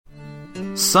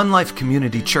Sun Life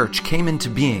Community Church came into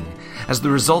being as the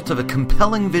result of a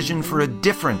compelling vision for a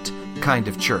different kind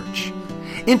of church,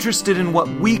 interested in what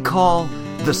we call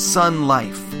the Sun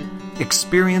Life,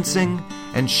 experiencing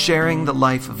and sharing the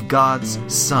life of God's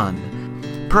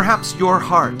Son. Perhaps your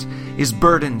heart is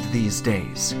burdened these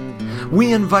days.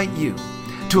 We invite you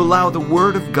to allow the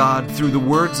Word of God through the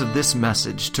words of this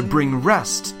message to bring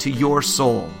rest to your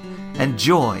soul and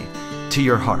joy to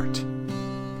your heart.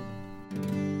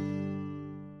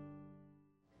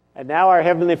 And now, our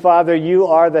Heavenly Father, you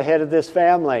are the head of this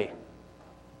family.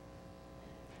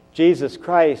 Jesus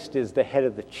Christ is the head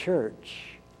of the church.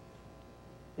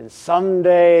 And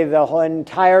someday the whole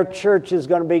entire church is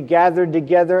going to be gathered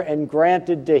together and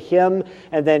granted to Him,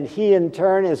 and then He in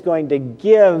turn is going to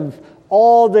give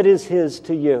all that is His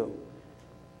to you.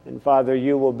 And Father,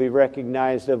 you will be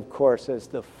recognized, of course, as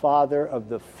the Father of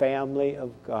the family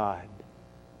of God.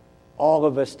 All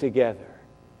of us together.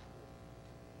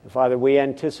 And Father, we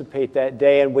anticipate that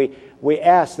day, and we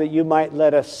ask that you might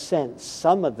let us sense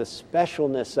some of the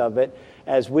specialness of it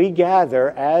as we gather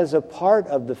as a part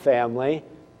of the family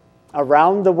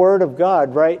around the Word of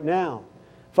God right now.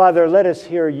 Father, let us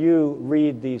hear you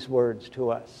read these words to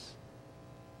us.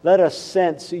 Let us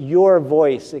sense your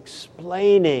voice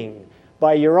explaining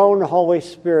by your own Holy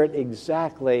Spirit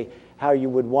exactly how you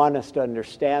would want us to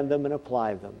understand them and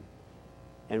apply them.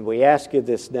 And we ask you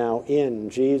this now in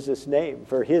Jesus' name,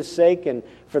 for His sake and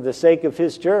for the sake of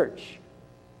His church.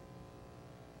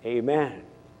 Amen.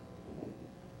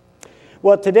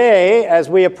 Well, today, as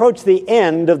we approach the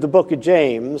end of the book of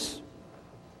James,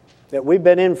 that we've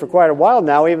been in for quite a while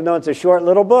now, even though it's a short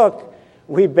little book,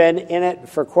 we've been in it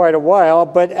for quite a while.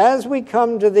 But as we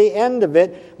come to the end of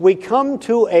it, we come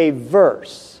to a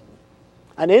verse.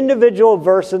 An individual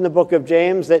verse in the book of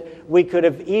James that we could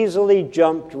have easily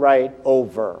jumped right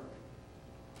over.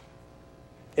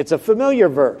 It's a familiar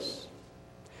verse,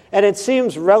 and it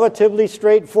seems relatively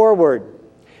straightforward.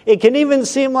 It can even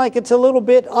seem like it's a little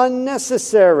bit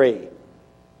unnecessary.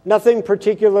 Nothing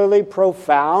particularly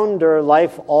profound or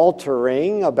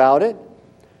life-altering about it.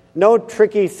 No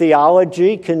tricky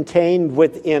theology contained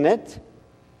within it.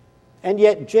 And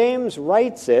yet James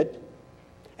writes it,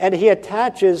 and he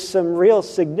attaches some real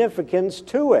significance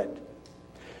to it.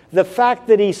 The fact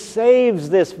that he saves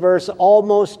this verse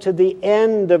almost to the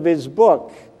end of his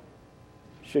book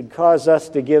should cause us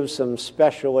to give some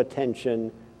special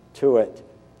attention to it.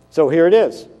 So here it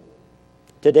is.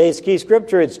 Today's key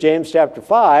scripture, it's James chapter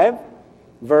 5,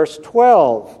 verse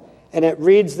 12. And it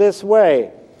reads this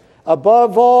way: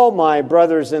 "Above all, my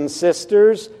brothers and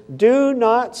sisters, do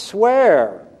not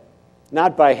swear,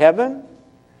 not by heaven,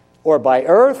 or by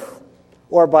earth,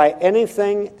 or by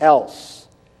anything else.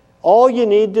 All you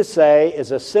need to say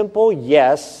is a simple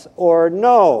yes or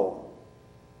no.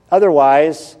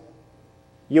 Otherwise,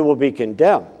 you will be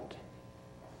condemned."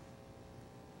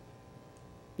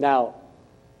 Now,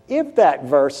 if that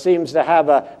verse seems to have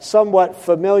a somewhat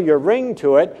familiar ring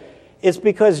to it, it's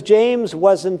because James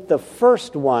wasn't the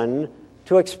first one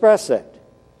to express it.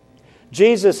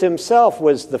 Jesus himself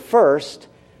was the first,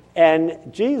 and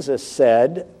Jesus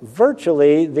said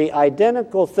virtually the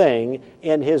identical thing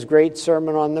in his great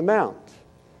Sermon on the Mount.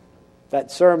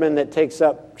 That sermon that takes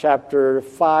up chapter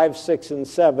 5, 6, and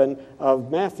 7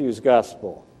 of Matthew's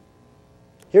Gospel.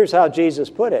 Here's how Jesus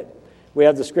put it. We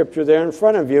have the scripture there in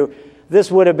front of you. This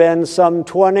would have been some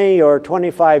 20 or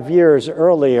 25 years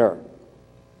earlier.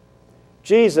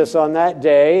 Jesus, on that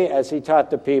day, as he taught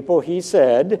the people, he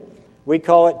said, we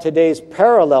call it today's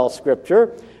parallel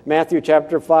scripture, Matthew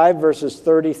chapter 5, verses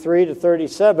 33 to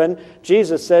 37,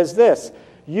 Jesus says this: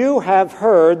 "You have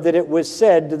heard that it was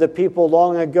said to the people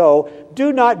long ago,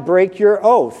 'Do not break your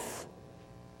oath,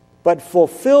 but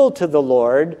fulfill to the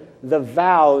Lord the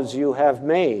vows you have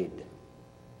made.'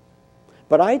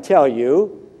 But I tell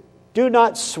you, do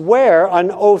not swear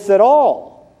an oath at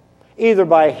all, either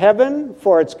by heaven,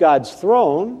 for it's God's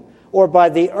throne, or by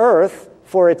the earth,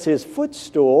 for it's His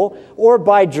footstool, or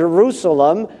by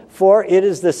Jerusalem, for it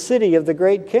is the city of the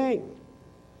great King.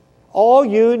 All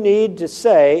you need to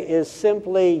say is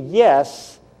simply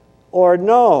yes or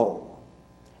no.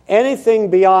 Anything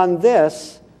beyond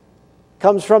this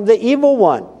comes from the evil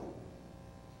one."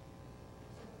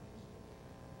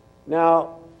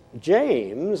 Now,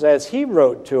 James, as he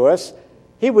wrote to us,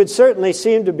 he would certainly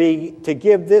seem to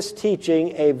give this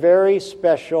teaching a very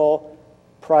special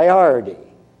priority.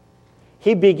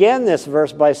 He began this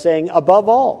verse by saying, above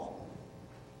all,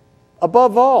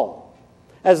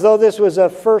 as though this was a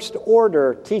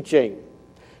first-order teaching,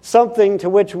 something to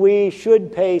which we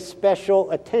should pay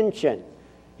special attention.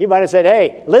 He might have said,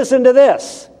 hey, listen to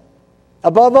this.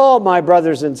 Above all, my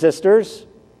brothers and sisters.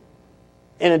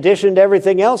 In addition to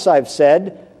everything else I've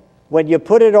said, when you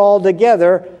put it all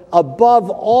together, above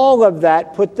all of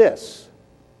that, put this.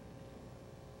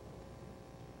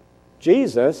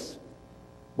 Jesus,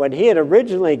 when he had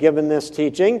originally given this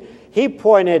teaching, he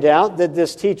pointed out that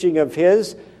this teaching of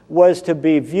his was to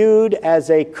be viewed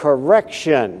as a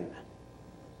correction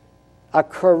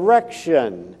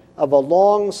of a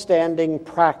long-standing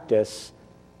practice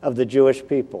of the Jewish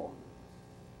people.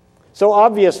 So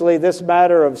obviously, this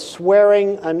matter of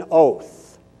swearing an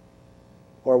oath,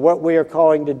 or what we are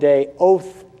calling today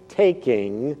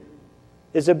oath-taking,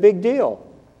 is a big deal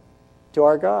to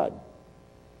our God.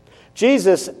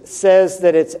 Jesus says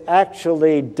that it's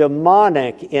actually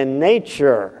demonic in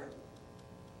nature,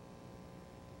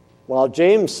 while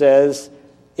James says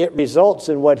it results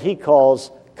in what he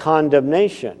calls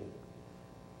condemnation.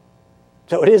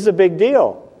 So it is a big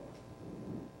deal.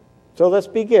 So let's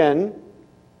begin.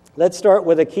 Let's start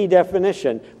with a key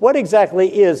definition. What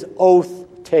exactly is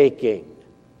oath-taking?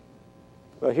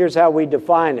 Well, here's how we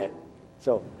define it.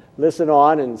 So listen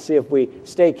on and see if we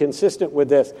stay consistent with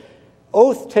this.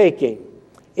 Oath-taking,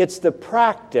 it's the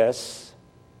practice.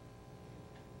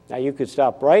 Now you could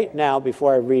stop right now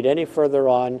before I read any further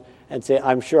on and say,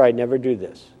 I'm sure I never do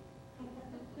this.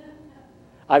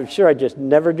 I'm sure I just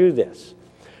never do this.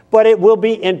 But it will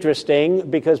be interesting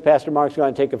because Pastor Mark's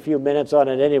going to take a few minutes on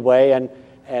it anyway, and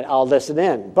I'll listen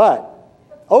in. But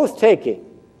oath-taking,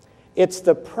 it's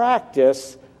the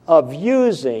practice of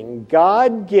using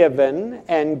God-given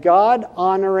and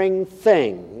God-honoring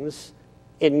things,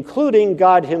 including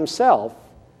God himself,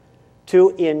 to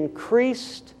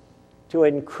increase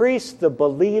the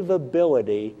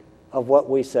believability of what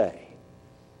we say.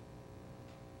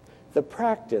 The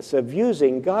practice of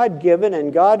using God-given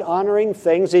and God-honoring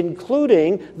things,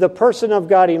 including the person of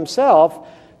God himself,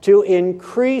 to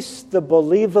increase the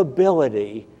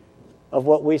believability of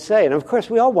what we say. And of course,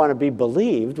 we all want to be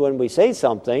believed when we say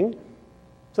something.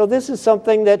 So this is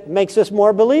something that makes us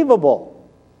more believable.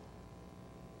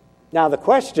 Now, the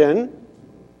question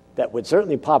that would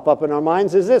certainly pop up in our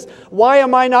minds is this: why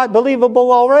am I not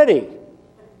believable already?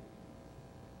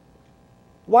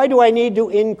 Why do I need to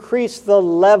increase the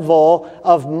level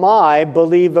of my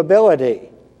believability?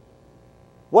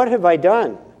 What have I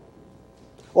done?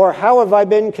 Or how have I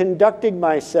been conducting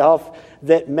myself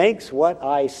that makes what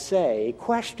I say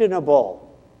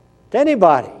questionable to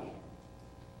anybody?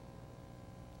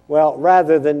 Well,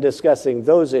 rather than discussing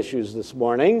those issues this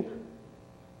morning,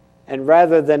 and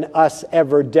rather than us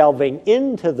ever delving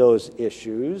into those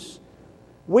issues,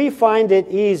 we find it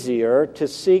easier to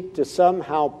seek to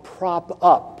somehow prop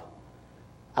up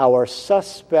our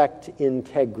suspect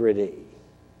integrity.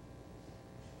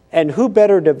 And who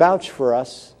better to vouch for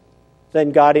us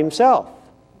than God himself?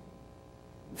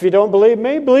 If you don't believe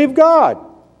me, believe God.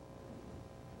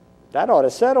 That ought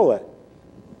to settle it.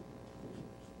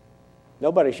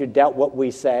 Nobody should doubt what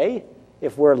we say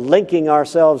if we're linking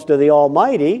ourselves to the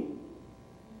Almighty.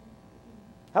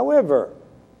 However,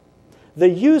 the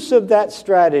use of that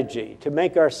strategy to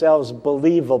make ourselves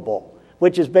believable,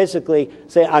 which is basically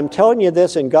say, I'm telling you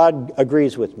this and God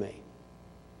agrees with me.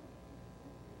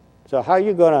 So how are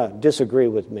you going to disagree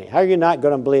with me? How are you not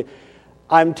going to believe?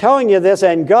 I'm telling you this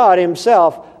and God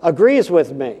himself agrees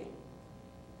with me.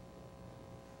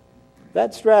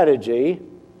 That strategy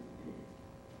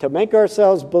to make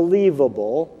ourselves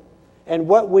believable and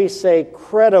what we say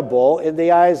credible in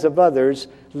the eyes of others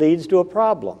leads to a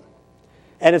problem.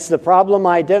 And it's the problem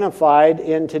identified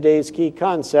in today's key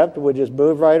concept. We'll just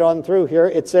move right on through here.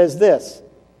 It says this: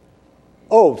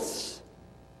 oaths.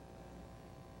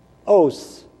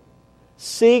 Oaths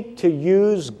seek to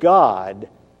use God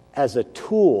as a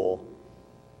tool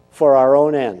for our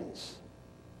own ends.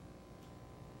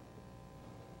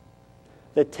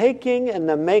 The taking and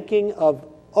the making of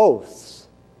oaths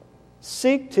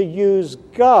seek to use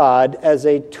God as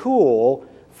a tool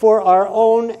for our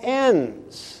own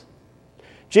ends.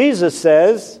 Jesus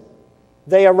says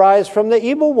they arise from the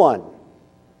evil one,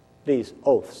 these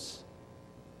oaths.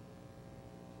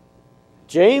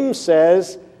 James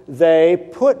says they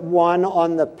put one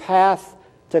on the path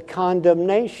to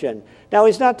condemnation. Now,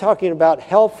 he's not talking about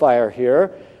hellfire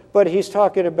here, but he's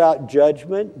talking about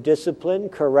judgment, discipline,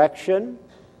 correction.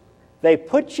 They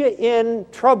put you in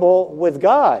trouble with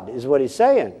God, is what he's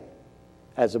saying,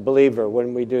 as a believer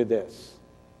when we do this.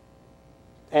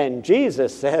 And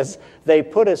Jesus says they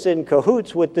put us in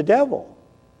cahoots with the devil.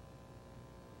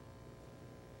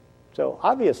 So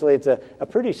obviously it's a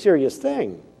pretty serious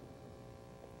thing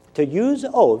to use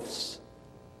oaths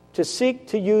to seek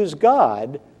to use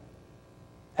God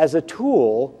as a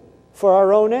tool for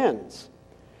our own ends.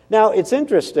 Now, it's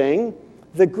interesting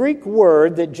the Greek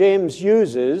word that James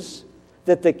uses,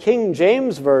 that the King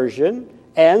James Version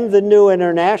and the New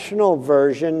International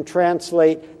Version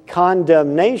translate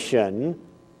condemnation.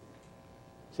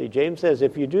 See, James says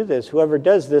if you do this, whoever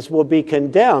does this will be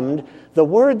condemned. The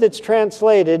word that's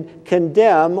translated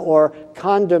condemn or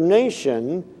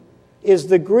condemnation is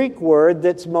the Greek word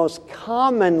that's most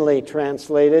commonly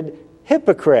translated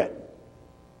hypocrite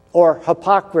or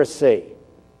hypocrisy.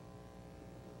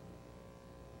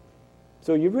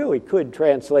 So you really could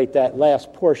translate that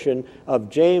last portion of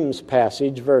James'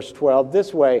 passage, verse 12,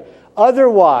 this way.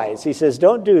 Otherwise, he says,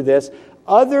 don't do this,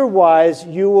 otherwise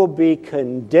you will be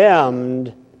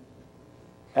condemned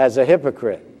as a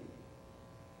hypocrite.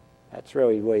 That's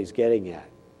really what he's getting at.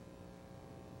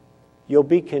 You'll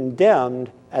be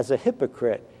condemned as a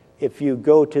hypocrite if you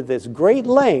go to this great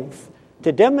length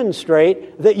to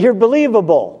demonstrate that you're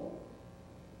believable.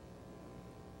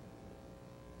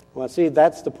 Well, see,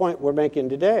 that's the point we're making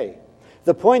today.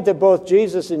 The point that both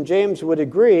Jesus and James would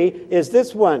agree is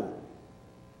this one.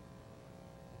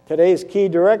 Today's key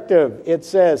directive, it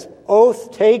says,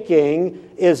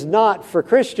 oath-taking is not for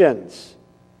Christians.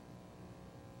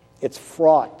 It's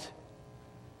fraught.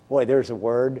 Boy, there's a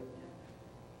word.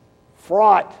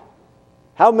 Fraught.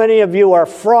 How many of you are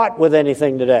fraught with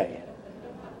anything today?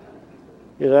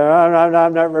 You say,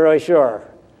 I'm not really sure.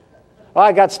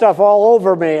 I got stuff all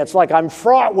over me. It's like I'm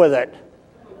fraught with it.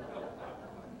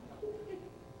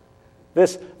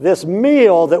 This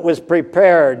meal that was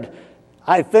prepared,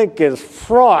 I think, is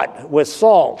fraught with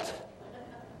salt.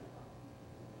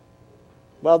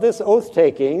 Well, this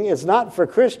oath-taking is not for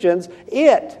Christians.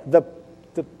 The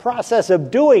process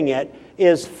of doing it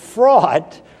is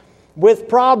fraught with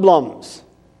problems.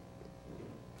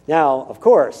 Now, of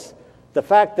course, the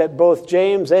fact that both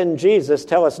James and Jesus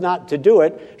tell us not to do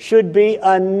it should be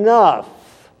enough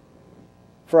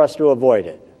for us to avoid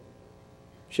it,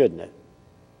 shouldn't it?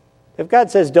 If God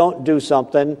says don't do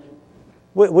something,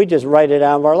 we just write it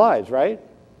out of our lives, right?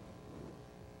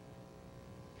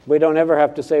 We don't ever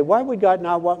have to say, why would God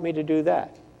not want me to do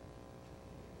that?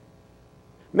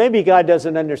 Maybe God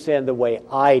doesn't understand the way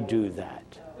I do that.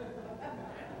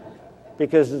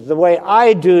 Because the way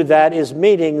I do that is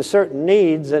meeting certain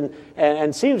needs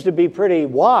and seems to be pretty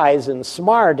wise and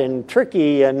smart and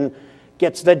tricky and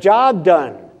gets the job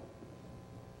done.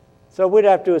 So we'd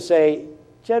have to say,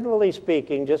 generally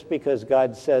speaking, just because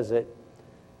God says it,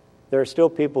 there are still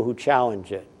people who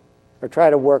challenge it or try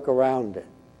to work around it.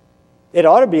 It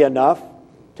ought to be enough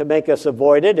to make us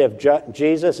avoid it if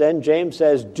Jesus and James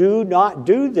says, do not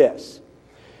do this.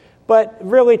 But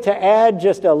really to add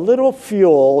just a little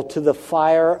fuel to the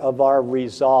fire of our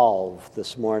resolve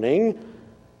this morning,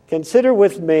 consider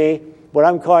with me what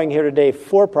I'm calling here today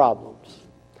 4 problems.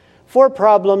 4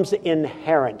 problems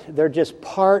inherent. They're just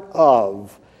part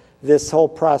of this whole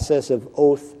process of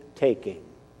oath-taking.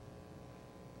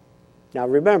 Now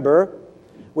remember,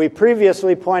 we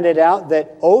previously pointed out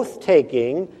that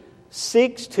oath-taking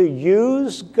seeks to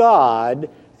use God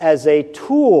as a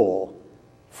tool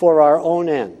for our own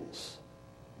ends.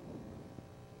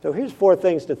 So here's 4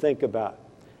 things to think about.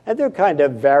 And they're kind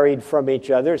of varied from each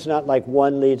other. It's not like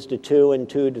 1 leads to 2 and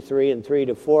 2 to 3 and 3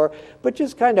 to 4, but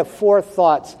just kind of 4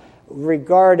 thoughts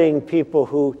regarding people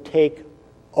who take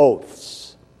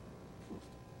oaths.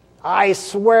 I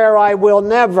swear I will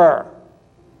never.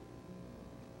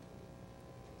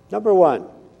 Number 1,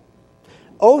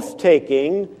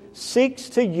 oath-taking seeks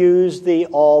to use the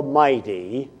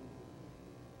Almighty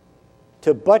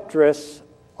to buttress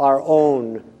our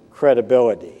own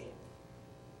credibility.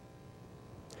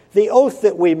 The oath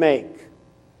that we make,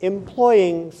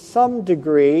 employing some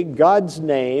degree God's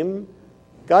name,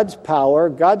 God's power,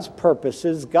 God's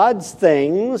purposes, God's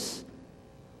things,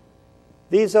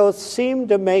 these oaths seem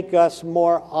to make us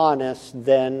more honest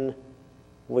than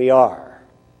we are.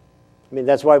 I mean,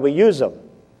 that's why we use them.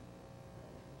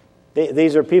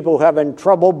 These are people who are having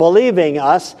trouble believing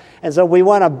us, and so we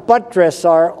want to buttress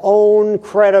our own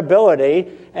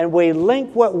credibility, and we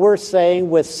link what we're saying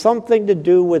with something to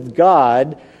do with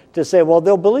God to say, well,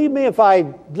 they'll believe me if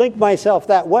I link myself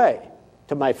that way,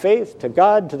 to my faith, to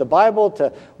God, to the Bible, to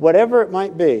whatever it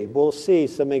might be. We'll see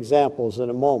some examples in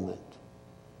a moment.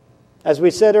 As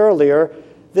we said earlier,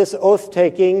 this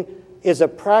oath-taking is a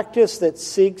practice that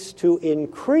seeks to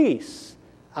increase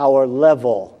our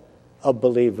level of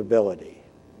believability.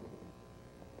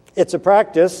 It's a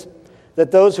practice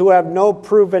that those who have no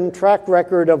proven track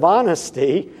record of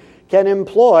honesty can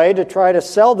employ to try to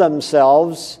sell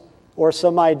themselves or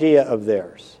some idea of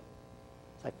theirs.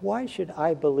 Like, why should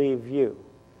I believe you?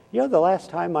 You know the last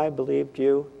time I believed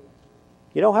you?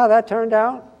 You know how that turned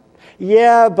out?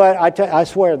 Yeah, but I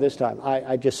swear this time.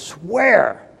 I just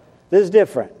swear. This is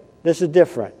different. This is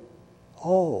different.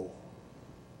 Oh.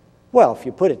 Well, if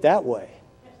you put it that way,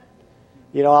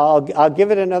 I'll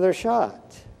give it another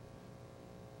shot.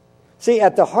 See,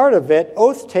 at the heart of it,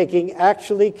 oath-taking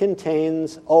actually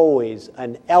contains always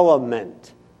an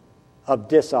element of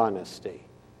dishonesty.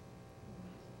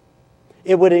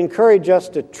 It would encourage us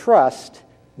to trust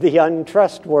the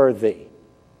untrustworthy.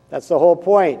 That's the whole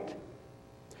point.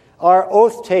 Our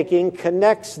oath-taking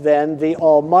connects then the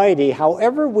Almighty.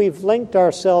 However we've linked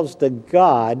ourselves to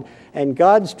God and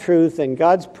God's truth and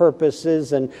God's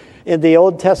purposes. And in the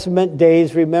Old Testament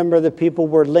days, remember, the people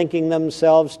were linking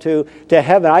themselves to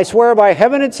heaven. I swear by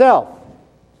heaven itself.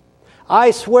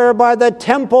 I swear by the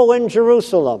temple in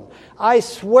Jerusalem. I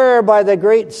swear by the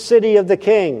great city of the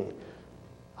King.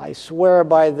 I swear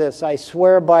by this. I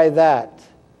swear by that.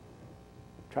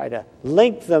 Try to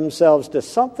link themselves to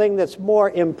something that's more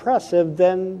impressive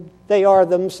than they are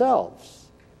themselves.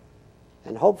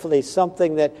 And hopefully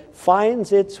something that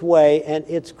finds its way and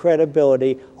its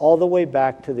credibility all the way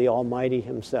back to the Almighty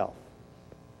Himself.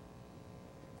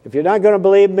 If you're not going to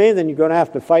believe me, then you're going to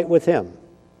have to fight with Him.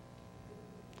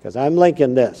 Because I'm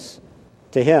linking this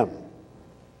to Him.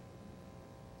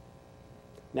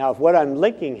 Now, if what I'm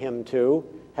linking Him to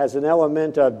has an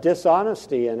element of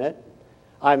dishonesty in it,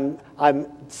 I'm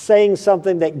saying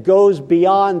something that goes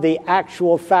beyond the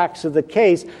actual facts of the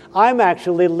case. I'm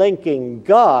actually linking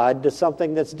God to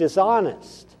something that's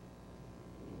dishonest.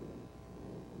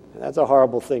 And that's a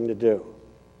horrible thing to do.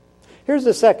 Here's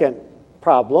the second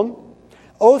problem.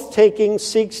 Oath-taking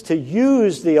seeks to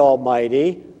use the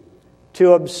Almighty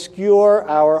to obscure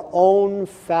our own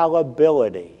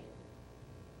fallibility.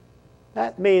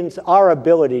 That means our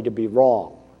ability to be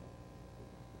wrong,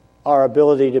 our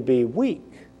ability to be weak,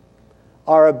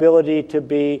 our ability to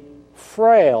be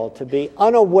frail, to be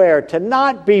unaware, to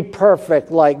not be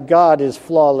perfect like God is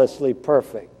flawlessly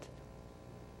perfect.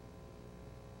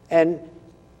 And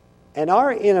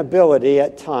our inability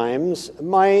at times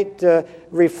might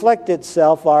reflect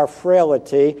itself, our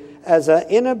frailty, as an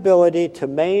inability to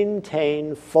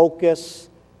maintain focus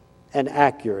and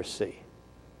accuracy.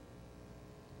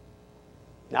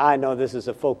 Now, I know this is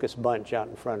a focused bunch out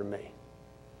in front of me.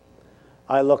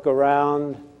 I look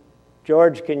around.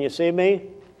 George, can you see me?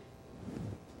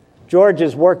 George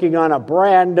is working on a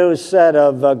brand new set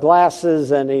of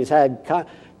glasses, and he's had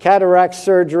cataract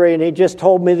surgery, and he just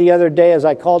told me the other day as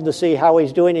I called to see how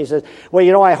he's doing, he says,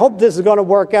 well, I hope this is going to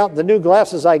work out, the new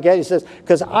glasses I get. He says,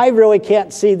 because I really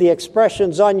can't see the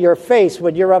expressions on your face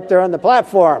when you're up there on the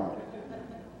platform.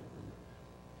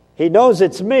 He knows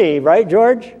it's me, right,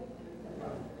 George?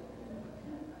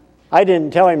 I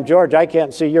didn't tell him, George, I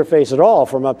can't see your face at all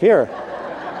from up here.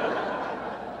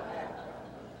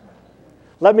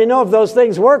 Let me know if those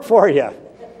things work for you.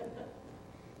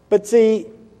 But see,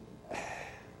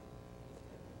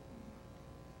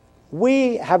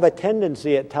 we have a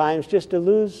tendency at times just to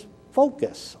lose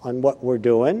focus on what we're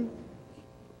doing.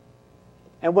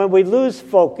 And when we lose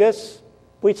focus,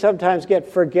 we sometimes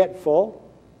get forgetful.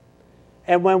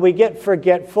 And when we get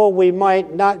forgetful, we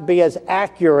might not be as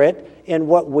accurate in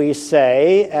what we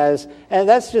say, and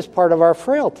that's just part of our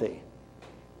frailty.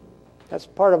 That's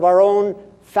part of our own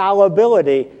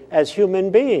fallibility as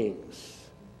human beings.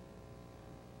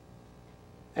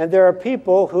 And there are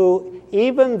people who,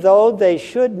 even though they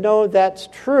should know that's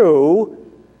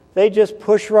true, they just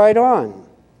push right on.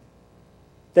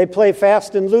 They play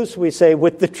fast and loose, we say,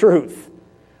 with the truth.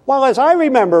 Well, as I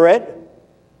remember it,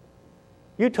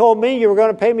 you told me you were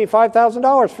going to pay me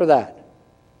 $5,000 for that.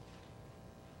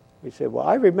 We say, well,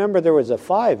 I remember there was a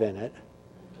 5 in it.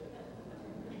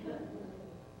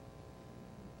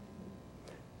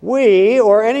 We,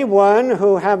 or anyone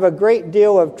who have a great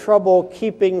deal of trouble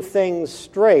keeping things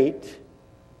straight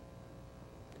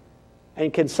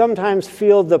and can sometimes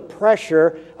feel the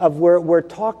pressure of where we're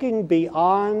talking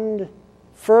beyond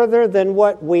further than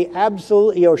what we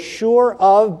absolutely are sure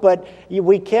of, but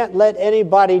we can't let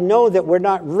anybody know that we're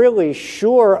not really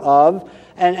sure of.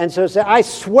 And so say, I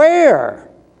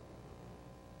swear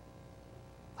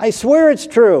it's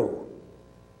true.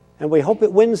 And we hope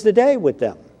it wins the day with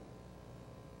them.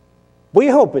 We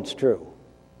hope it's true.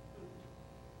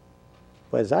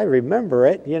 But as I remember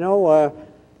it,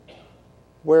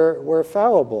 we're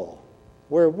fallible.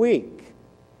 We're weak.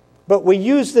 But we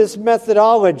use this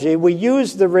methodology, we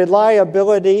use the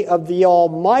reliability of the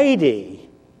Almighty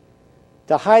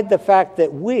to hide the fact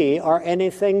that we are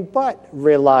anything but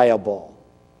reliable.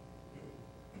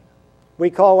 We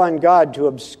call on God to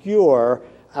obscure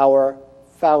our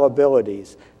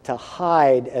fallibilities, to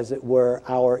hide, as it were,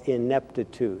 our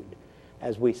ineptitude.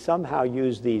 as we somehow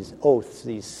use these oaths,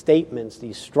 these statements,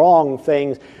 these strong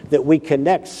things that we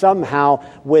connect somehow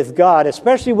with God,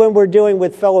 especially when we're dealing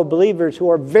with fellow believers who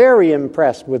are very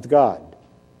impressed with God.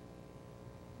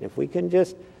 If we can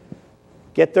just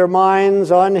get their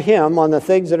minds on Him, on the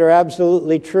things that are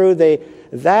absolutely true,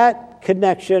 that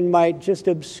connection might just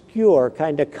obscure,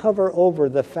 kind of cover over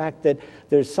the fact that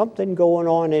there's something going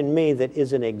on in me that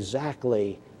isn't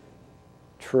exactly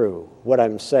true, what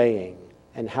I'm saying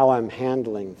and how I'm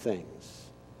handling things.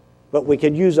 But we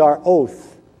could use our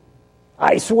oath,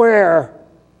 I swear,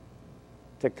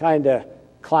 to kind of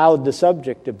cloud the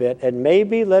subject a bit and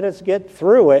maybe let us get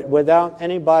through it without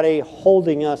anybody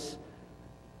holding us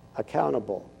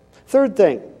accountable. Third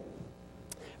thing,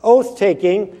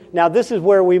 oath-taking. Now this is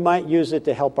where we might use it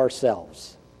to help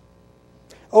ourselves.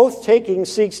 Oath-taking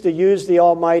seeks to use the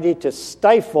Almighty to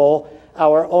stifle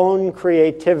our own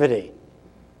creativity.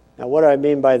 Now what do I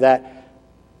mean by that?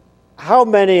 How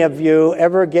many of you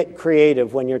ever get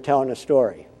creative when you're telling a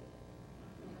story?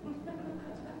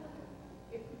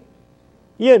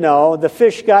 You know, the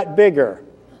fish got bigger.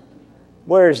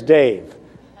 Where's Dave?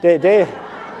 Dave,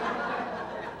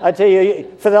 I tell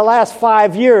you, for the last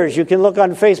 5 years, you can look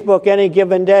on Facebook any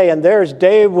given day, and there's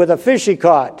Dave with a fish he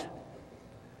caught.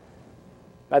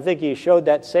 I think he showed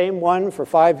that same one for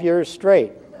 5 years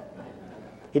straight.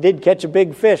 He did catch a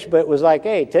big fish, but it was like,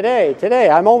 hey, today,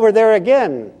 I'm over there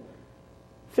again.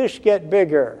 Fish get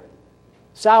bigger.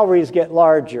 Salaries get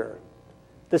larger.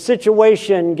 The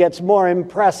situation gets more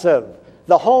impressive.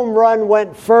 The home run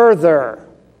went further.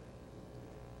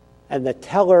 And the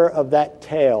teller of that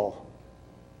tale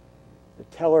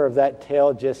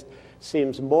just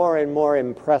seems more and more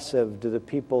impressive to the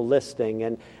people listening.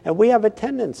 And we have a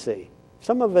tendency.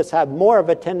 Some of us have more of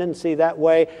a tendency that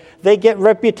way. They get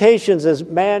reputations as,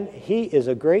 man, he is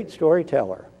a great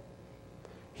storyteller.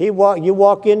 You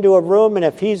walk into a room, and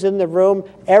if he's in the room,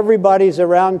 everybody's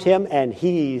around him, and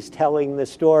he's telling the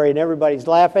story, and everybody's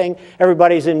laughing,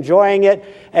 everybody's enjoying it,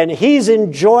 and he's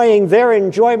enjoying their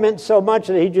enjoyment so much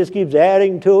that he just keeps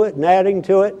adding to it and adding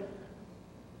to it.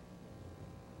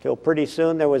 Till pretty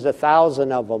soon there was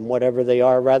 1,000 of them, whatever they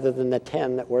are, rather than the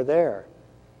 10 that were there.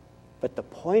 But the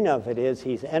point of it is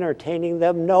he's entertaining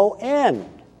them no end.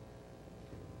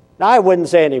 Now, I wouldn't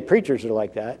say any preachers are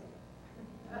like that.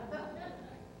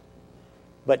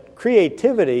 But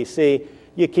creativity, see,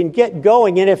 you can get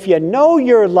going, and if you know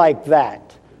you're like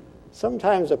that,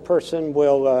 sometimes a person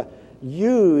will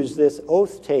use this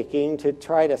oath-taking to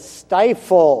try to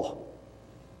stifle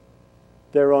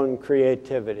their own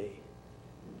creativity.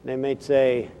 They may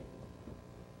say,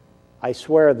 I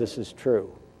swear this is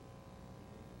true.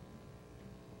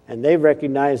 And they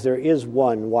recognize there is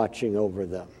one watching over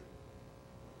them.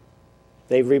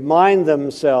 They remind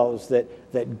themselves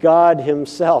that God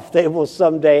Himself they will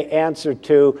someday answer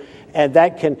to, and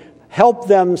that can help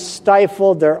them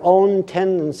stifle their own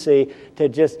tendency to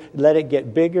just let it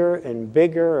get bigger and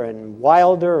bigger and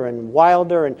wilder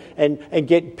and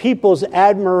get people's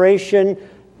admiration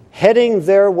heading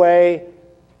their way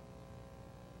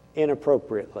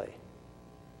inappropriately.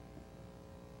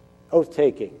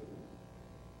 Oath-taking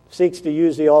seeks to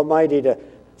use the Almighty to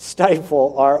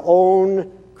stifle our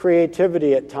own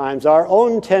creativity at times, our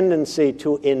own tendency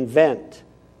to invent,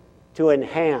 to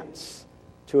enhance,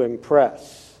 to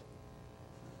impress.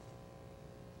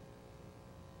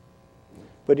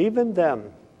 But even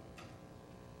them,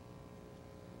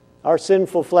 our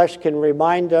sinful flesh can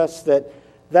remind us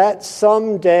that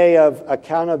some day of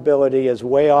accountability is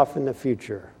way off in the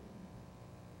future.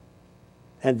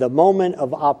 And the moment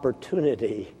of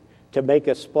opportunity to make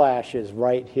a splash is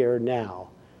right here now.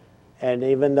 And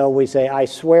even though we say, I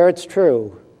swear it's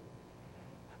true,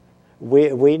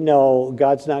 we know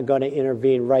God's not going to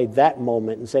intervene right that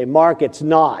moment and say, Mark, it's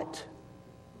not.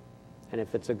 And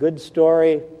if it's a good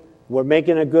story, we're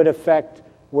making a good effect,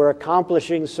 we're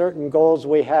accomplishing certain goals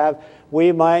we have,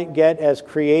 we might get as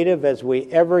creative as we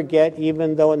ever get,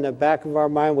 even though in the back of our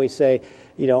mind we say,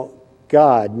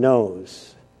 God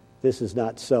knows this is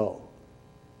not so.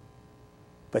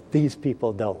 But these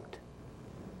people don't.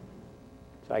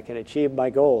 So I can achieve my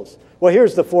goals. Well,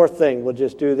 here's the fourth thing. We'll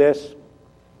just do this.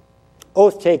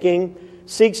 Oath-taking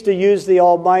seeks to use the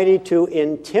Almighty to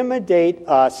intimidate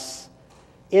us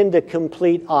into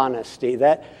complete honesty.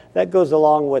 That goes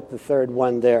along with the third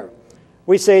one there.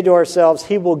 We say to ourselves,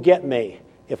 He will get me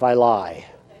if I lie.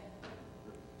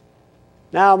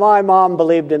 Now, my mom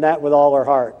believed in that with all her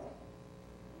heart.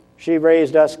 She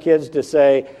raised us kids to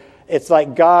say, it's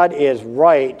like God is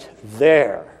right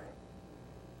there.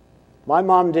 My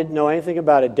mom didn't know anything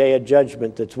about a day of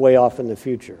judgment that's way off in the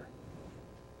future.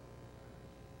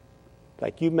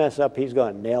 Like you mess up, He's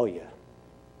going to nail you.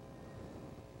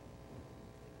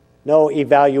 No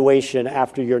evaluation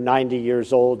after you're 90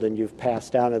 years old and you've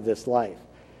passed out of this life.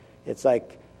 It's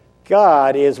like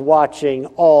God is watching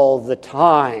all the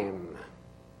time.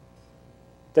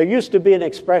 There used to be an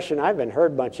expression, I haven't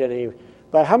heard much any,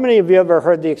 but how many of you ever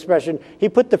heard the expression, he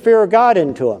put the fear of God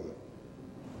into him?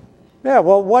 Yeah,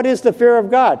 well, what is the fear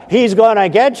of God? He's going to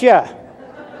get you.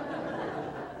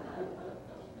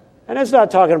 And it's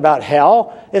not talking about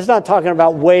hell. It's not talking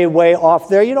about way, way off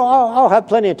there. You know, I'll have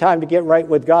plenty of time to get right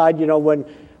with God, you know,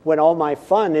 when all my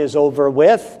fun is over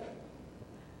with.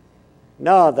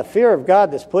 No, the fear of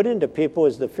God that's put into people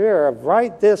is the fear of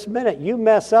right this minute. You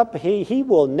mess up, he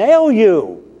will nail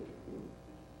you.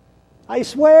 I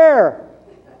swear.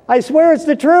 I swear it's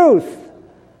the truth.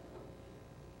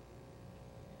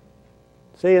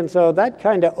 See, and so that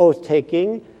kind of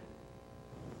oath-taking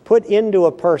put into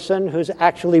a person who's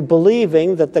actually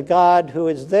believing that the God who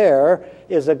is there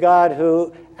is a God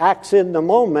who acts in the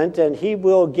moment, and he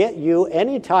will get you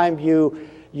anytime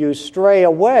you stray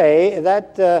away.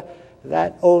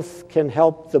 That oath can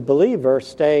help the believer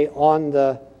stay on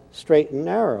the straight and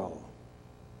narrow.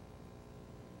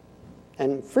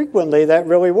 And frequently that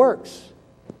really works.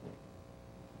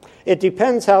 It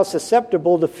depends how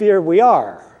susceptible to fear we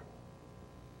are.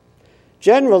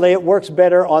 Generally, it works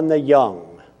better on the young.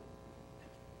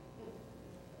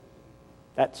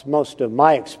 That's most of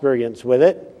my experience with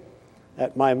it,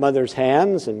 at my mother's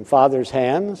hands and father's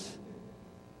hands.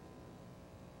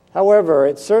 However,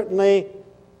 it certainly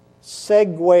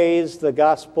segues the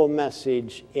gospel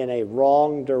message in a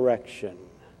wrong direction,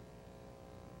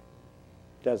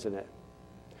 doesn't it?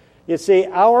 You see,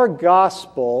 our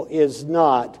gospel is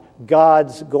not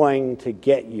God's going to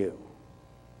get you.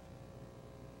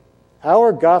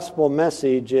 Our gospel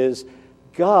message is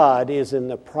God is in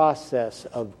the process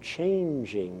of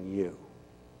changing you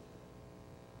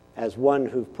as one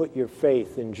who put your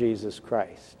faith in Jesus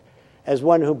Christ, as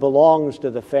one who belongs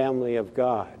to the family of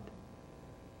God.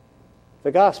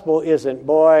 The gospel isn't,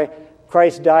 boy,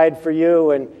 Christ died for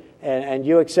you and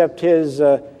you accept his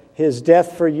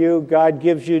death for you. God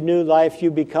gives you new life. You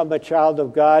become a child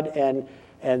of God, and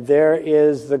there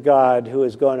is the God who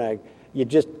is going to, you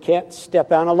just can't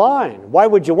step on a line. Why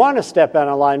would you want to step on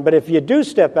a line? But if you do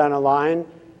step on a line,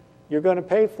 you're going to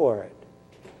pay for it.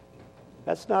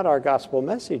 That's not our gospel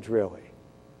message, really.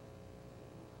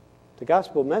 The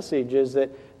gospel message is that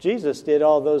Jesus did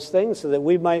all those things so that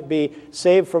we might be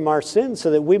saved from our sins,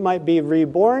 so that we might be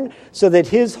reborn, so that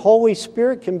his Holy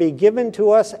Spirit can be given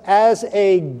to us as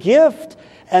a gift.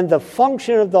 And the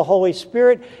function of the Holy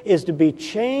Spirit is to be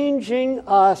changing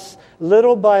us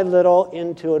little by little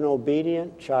into an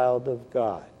obedient child of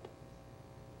God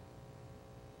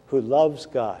who loves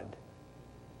God,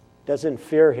 doesn't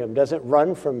fear him, doesn't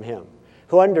run from him,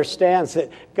 who understands that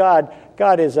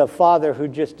God is a Father who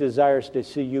just desires to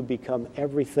see you become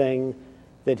everything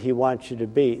that he wants you to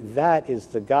be. That is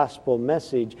the gospel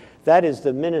message. That is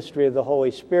the ministry of the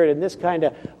Holy Spirit. And this kind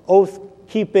of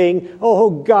oath-keeping, oh,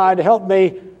 God, help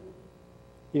me,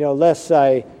 lest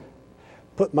I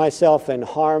put myself in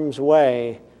harm's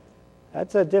way,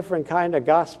 that's a different kind of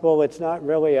gospel. It's not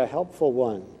really a helpful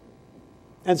one.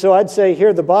 And so I'd say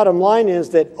here the bottom line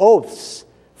is that oaths,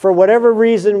 for whatever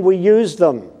reason we use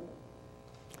them,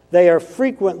 they are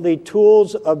frequently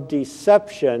tools of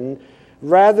deception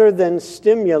rather than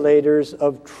stimulators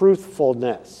of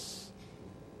truthfulness.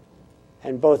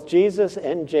 And both Jesus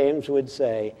and James would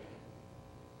say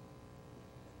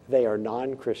they are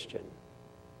non-Christian.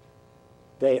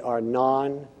 They are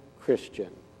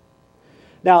non-Christian.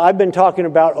 Now, I've been talking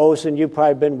about oaths, and you've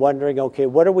probably been wondering, okay,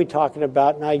 what are we talking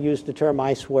about? And I use the term,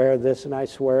 I swear this and I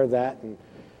swear that. And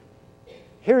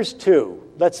here's two.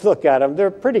 Let's look at them.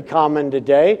 They're pretty common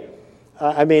today.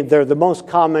 They're the most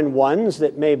common ones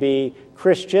that maybe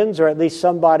Christians, or at least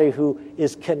somebody who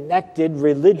is connected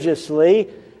religiously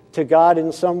to God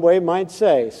in some way, might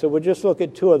say. So we'll just look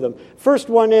at two of them. First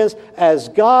one is, as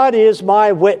God is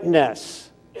my witness.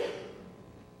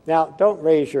 Now, don't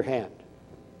raise your hand.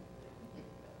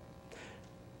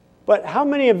 But how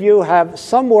many of you have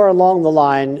somewhere along the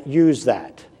line used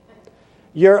that?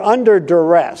 You're under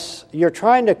duress. You're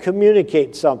trying to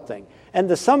communicate something. And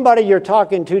the somebody you're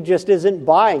talking to just isn't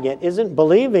buying it, isn't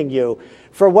believing you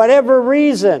for whatever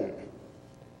reason.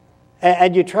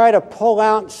 And you try to pull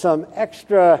out some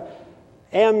extra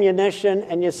ammunition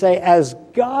and you say, as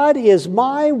God is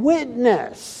my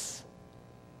witness.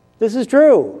 This is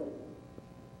true.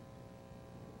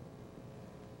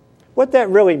 What that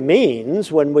really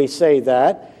means when we say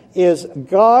that is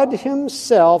God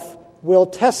himself will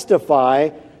testify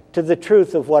to the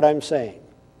truth of what I'm saying.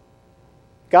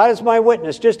 God is my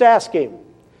witness. Just ask him.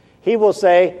 He will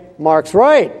say, Mark's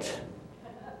right.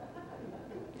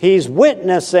 He's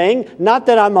witnessing, not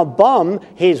that I'm a bum,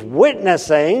 he's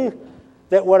witnessing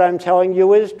that what I'm telling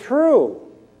you is true.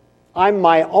 I'm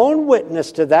my own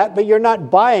witness to that, but you're not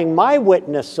buying my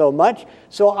witness so much,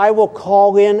 so I will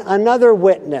call in another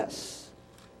witness.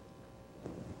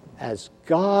 As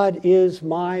God is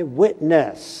my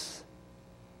witness.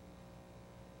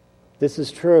 This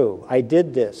is true. I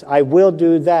did this. I will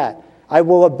do that. I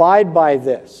will abide by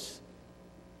this.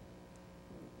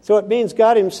 So it means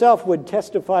God himself would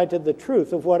testify to the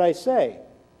truth of what I say.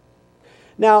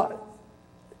 Now,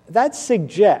 that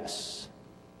suggests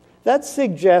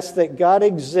that God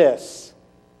exists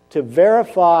to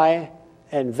verify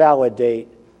and validate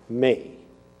me.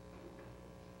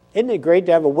 Isn't it great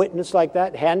to have a witness like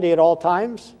that handy at all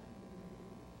times?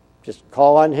 Just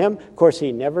call on him. Of course,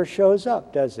 he never shows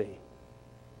up, does he?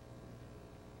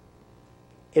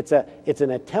 It's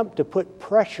an attempt to put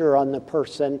pressure on the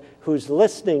person who's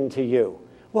listening to you.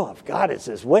 Well, if God is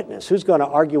his witness, who's going to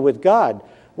argue with God?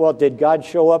 Well, did God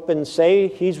show up and say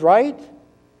he's right?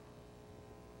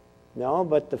 No,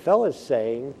 but the fellow's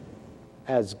saying,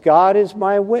 as God is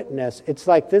my witness, it's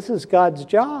like this is God's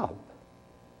job.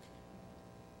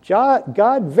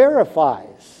 God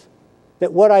verifies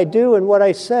that what I do and what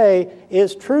I say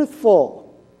is truthful.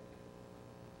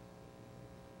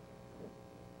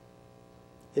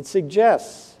 It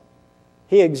suggests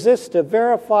he exists to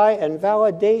verify and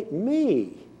validate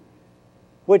me,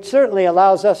 which certainly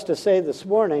allows us to say this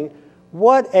morning,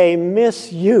 what a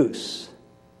misuse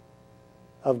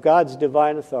of God's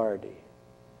divine authority.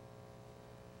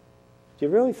 Do you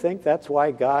really think that's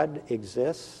why God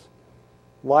exists?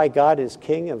 Why God is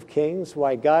King of Kings?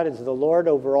 Why God is the Lord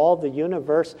over all the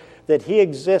universe? That he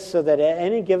exists so that at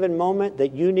any given moment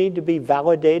that you need to be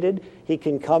validated, he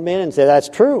can come in and say, that's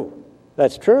true.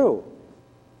 That's true.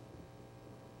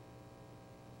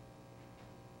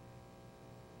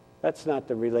 That's not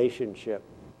the relationship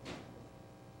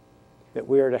that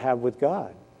we are to have with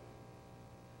God.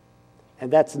 And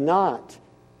that's not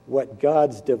what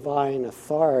God's divine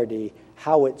authority,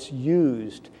 how it's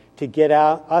used to get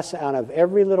us out of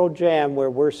every little jam where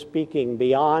we're speaking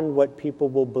beyond what people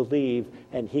will believe,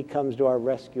 and he comes to our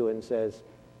rescue and says,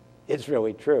 it's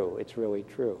really true, it's really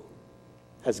true.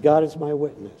 As God is my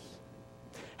witness.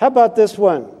 How about this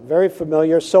one? Very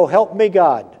familiar. So help me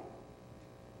God.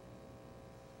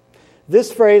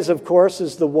 This phrase, of course,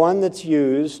 is the one that's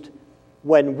used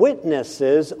when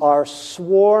witnesses are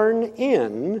sworn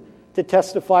in to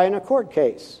testify in a court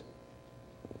case.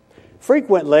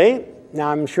 Frequently, now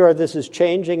I'm sure this is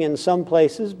changing in some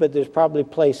places, but there's probably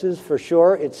places for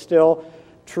sure it's still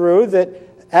true that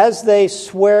as they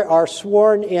are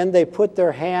sworn in, they put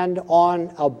their hand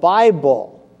on a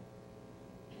Bible.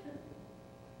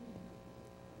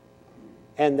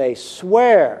 And they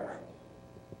swear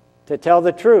to tell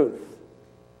the truth.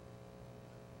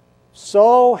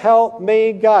 So help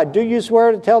me God. Do you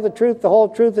swear to tell the truth, the whole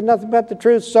truth, and nothing but the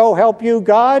truth? So help you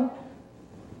God?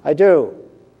 I do.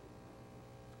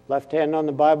 Left hand on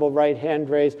the Bible, right hand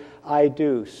raised. I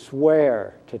do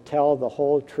swear to tell the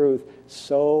whole truth.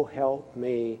 So help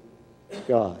me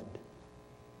God.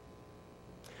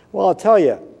 Well, I'll tell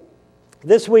you.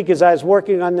 This week, as I was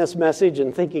working on this message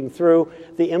and thinking through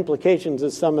the implications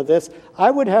of some of this,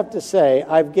 I would have to say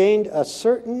I've gained a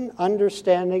certain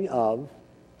understanding of,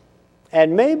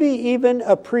 and maybe even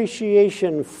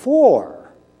appreciation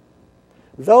for,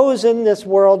 those in this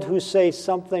world who say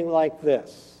something like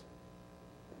this.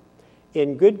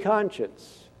 In good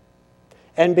conscience,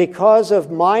 and because of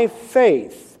my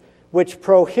faith, which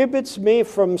prohibits me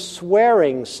from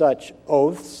swearing such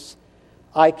oaths,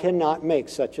 I cannot make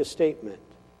such a statement.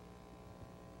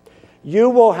 You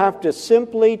will have to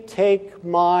simply take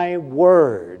my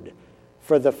word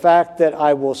for the fact that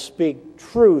I will speak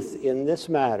truth in this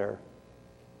matter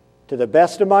to the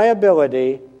best of my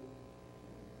ability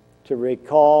to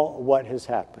recall what has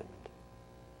happened.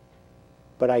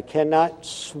 But I cannot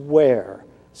swear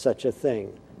such a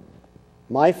thing.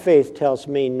 My faith tells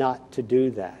me not to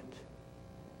do that.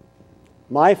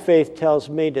 My faith tells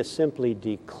me to simply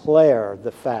declare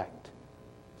the fact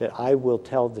that I will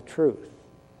tell the truth.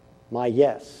 My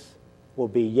yes will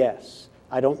be yes.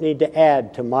 I don't need to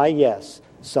add to my yes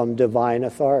some divine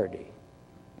authority.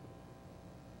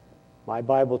 My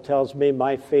Bible tells me,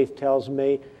 my faith tells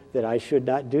me that I should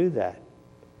not do that.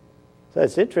 So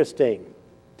it's interesting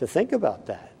to think about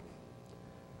that.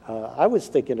 I was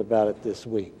thinking about it this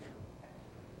week.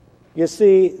 You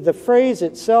see, the phrase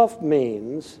itself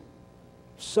means,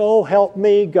 so help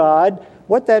me God.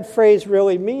 What that phrase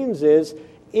really means is,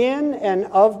 in and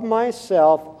of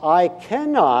myself, I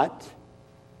cannot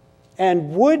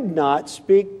and would not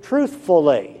speak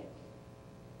truthfully.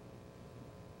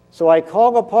 So I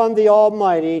call upon the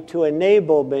Almighty to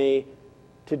enable me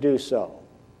to do so.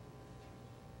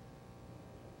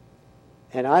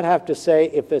 And I'd have to say,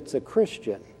 if it's a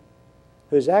Christian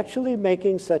who's actually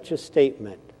making such a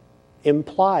statement,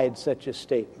 implied such a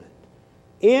statement,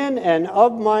 in and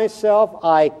of myself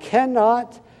I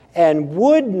cannot and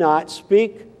would not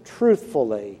speak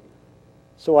truthfully,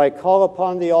 so I call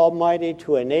upon the Almighty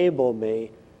to enable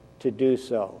me to do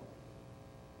so.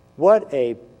 What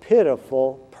a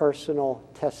pitiful personal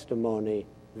testimony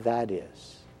that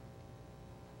is.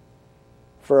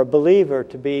 For a believer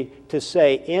to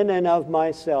say, in and of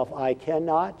myself I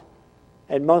cannot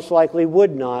and most likely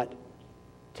would not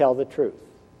tell the truth.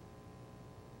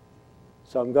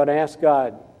 So I'm going to ask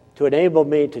God to enable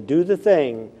me to do the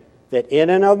thing that in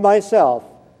and of myself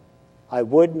I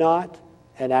would not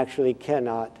and actually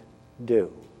cannot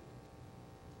do.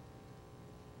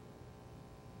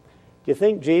 Do you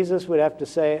think Jesus would have to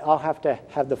say, I'll have to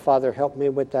have the Father help me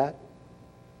with that?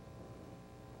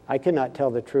 I cannot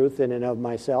tell the truth in and of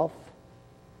myself.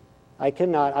 I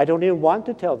don't even want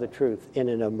to tell the truth in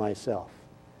and of myself.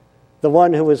 The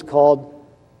one who was called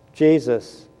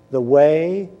Jesus, the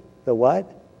way, the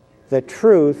what? The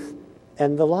truth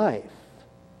and the life.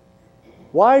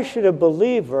 Why should a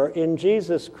believer in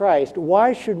Jesus Christ,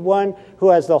 why should one who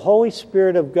has the Holy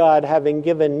Spirit of God, having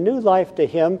given new life to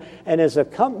him and is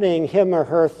accompanying him or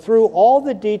her through all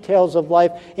the details of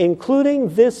life,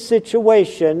 including this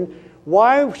situation,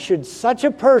 why should such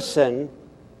a person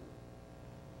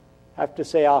have to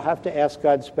say, I'll have to ask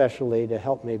God specially to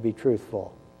help me be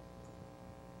truthful?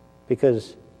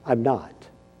 Because I'm not.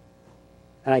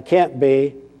 And I can't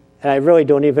be, and I really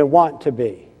don't even want to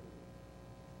be.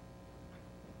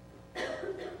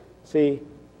 See,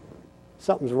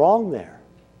 something's wrong there.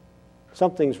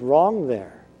 Something's wrong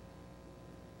there.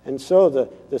 And so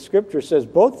the Scripture says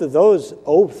both of those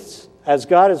oaths, as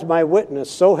God is my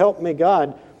witness, so help me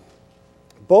God,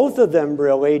 both of them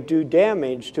really do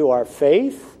damage to our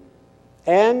faith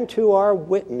and to our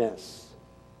witness.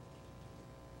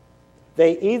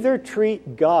 They either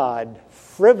treat God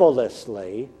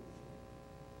frivolously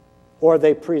or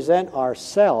they present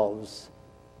ourselves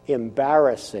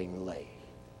embarrassingly.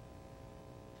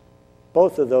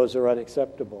 Both of those are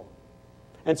unacceptable.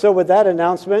 And so with that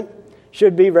announcement,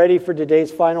 should be ready for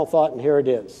today's final thought, and here it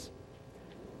is.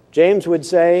 James would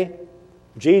say,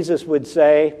 Jesus would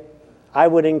say, I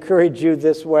would encourage you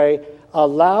this way,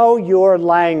 allow your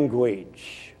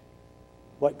language,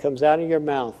 what comes out of your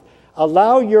mouth,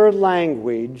 allow your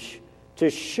language to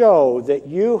show that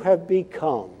you have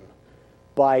become,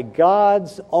 by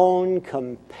God's own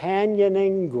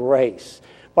companioning grace,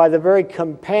 by the very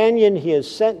companion he has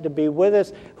sent to be with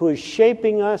us, who is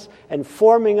shaping us and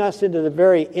forming us into the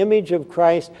very image of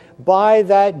Christ, by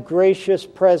that gracious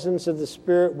presence of the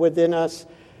Spirit within us,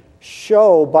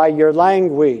 show by your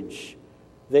language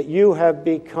that you have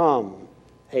become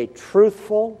a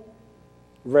truthful,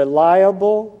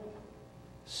 reliable,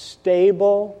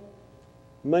 stable,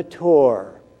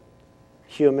 mature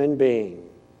human being.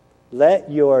 Let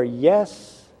your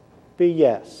yes be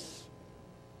yes,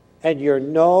 and your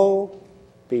no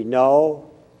be no,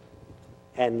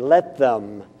 and let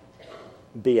them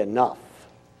be enough.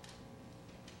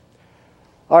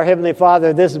 Our Heavenly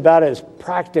Father, this is about as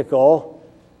practical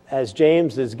as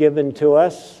James has given to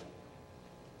us.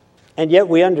 And yet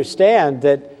we understand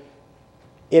that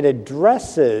it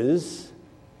addresses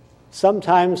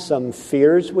sometimes some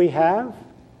fears we have.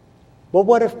 Well,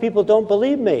 what if people don't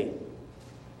believe me?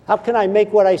 How can I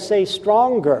make what I say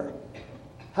stronger?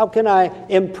 How can I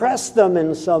impress them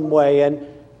in some way?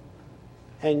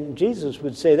 And Jesus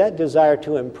would say that desire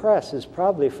to impress is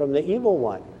probably from the evil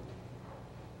one.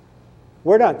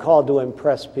 We're not called to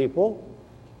impress people.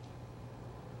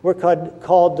 We're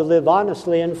called to live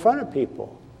honestly in front of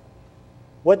people.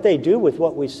 What they do with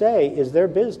what we say is their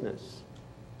business.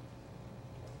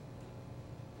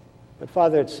 But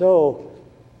Father, it's so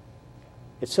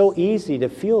easy to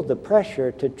feel the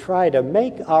pressure to try to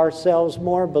make ourselves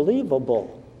more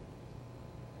believable.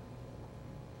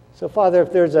 So Father,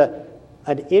 if there's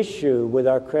an issue with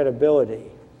our credibility,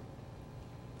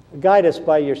 guide us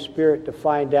by your Spirit to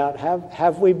find out,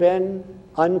 have we been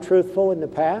untruthful in the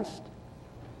past?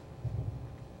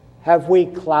 Have we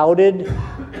clouded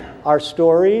our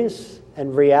stories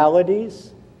and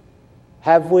realities?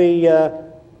 Have we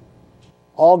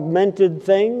augmented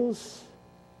things?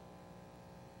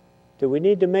 Do we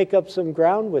need to make up some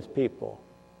ground with people?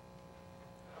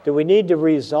 Do we need to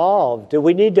resolve? Do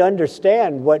we need to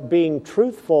understand what being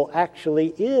truthful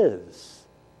actually is?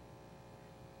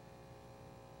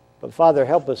 But Father,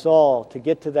 help us all to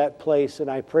get to that place,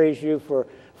 and I praise you for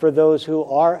for those who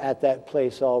are at that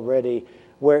place already,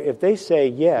 where if they say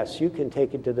yes, you can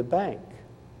take it to the bank.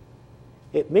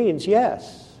 It means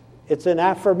yes. It's an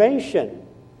affirmation.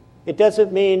 It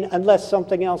doesn't mean unless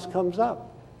something else comes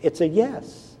up. It's a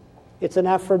yes. It's an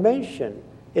affirmation.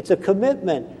 It's a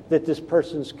commitment that this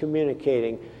person's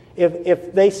communicating.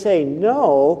 If they say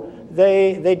no,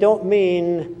 they don't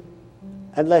mean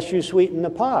unless you sweeten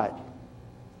the pot.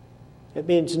 It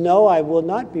means, no, I will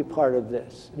not be part of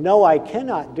this. No, I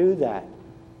cannot do that.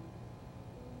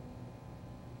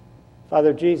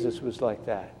 Father Jesus was like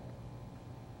that.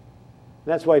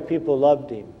 That's why people loved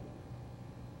him.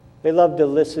 They loved to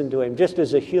listen to him. Just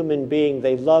as a human being,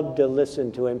 they loved to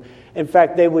listen to him. In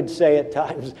fact, they would say at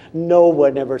times, no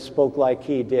one ever spoke like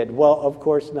he did. Well, of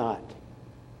course not.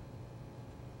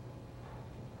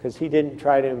 Because he didn't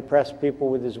try to impress people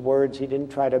with his words. He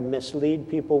didn't try to mislead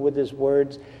people with his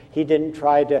words. He didn't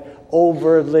try to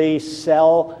overly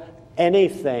sell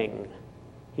anything.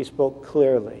 He spoke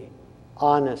clearly,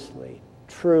 honestly,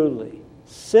 truly,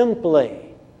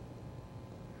 simply.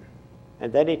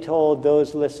 And then he told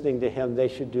those listening to him they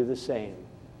should do the same.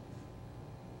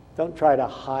 Don't try to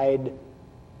hide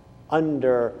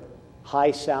under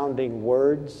high-sounding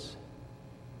words,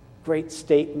 great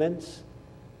statements.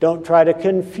 Don't try to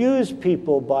confuse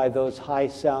people by those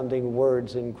high-sounding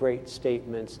words and great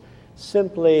statements.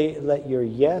 Simply let your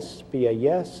yes be a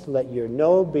yes, let your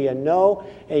no be a no,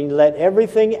 and let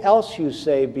everything else you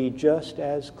say be just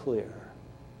as clear.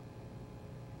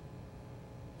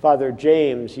 Father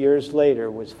James, years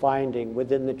later, was finding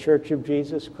within the Church of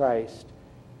Jesus Christ,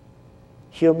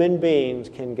 human beings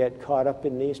can get caught up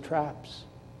in these traps.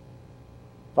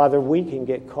 Father, we can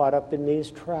get caught up in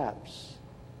these traps.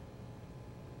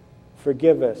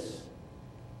 Forgive us.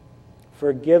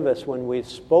 Forgive us when we've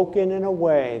spoken in a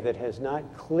way that has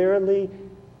not clearly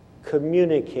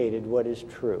communicated what is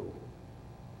true.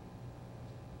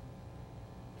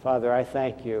 Father, I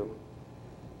thank you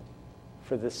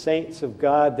for the saints of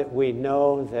God that we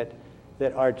know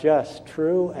that are just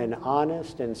true and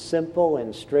honest and simple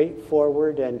and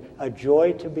straightforward and a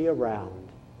joy to be around.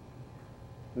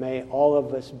 May all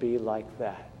of us be like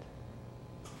that.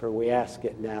 For we ask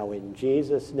it now in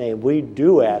Jesus' name. We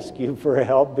do ask you for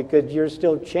help because you're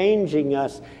still changing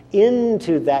us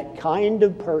into that kind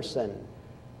of person.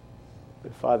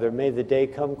 But Father, may the day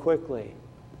come quickly.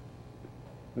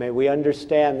 May we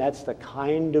understand that's the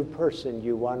kind of person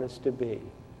you want us to be.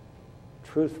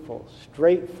 Truthful,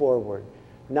 straightforward,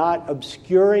 not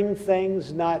obscuring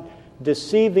things, not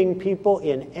deceiving people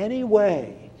in any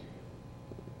way.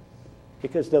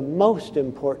 Because the most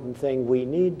important thing we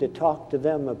need to talk to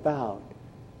them about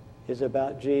is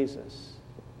about Jesus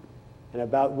and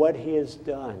about what he has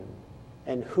done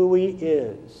and who he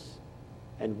is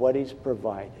and what he's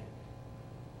provided.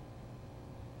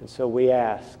 And so we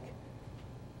ask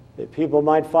that people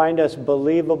might find us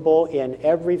believable in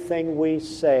everything we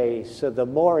say, so the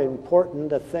more important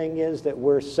the thing is that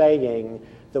we're saying,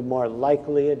 the more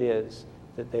likely it is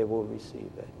that they will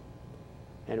receive it.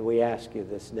 And we ask you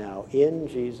this now in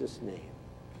Jesus' name.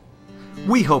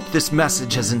 We hope this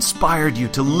message has inspired you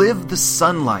to live the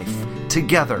Son life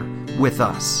together with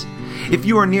us. If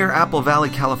you are near Apple Valley,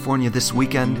 California this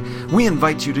weekend, we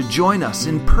invite you to join us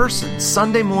in person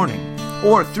Sunday morning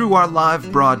or through our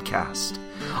live broadcast.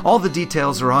 All the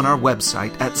details are on our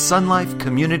website at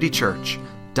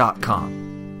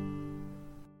sunlifecommunitychurch.com.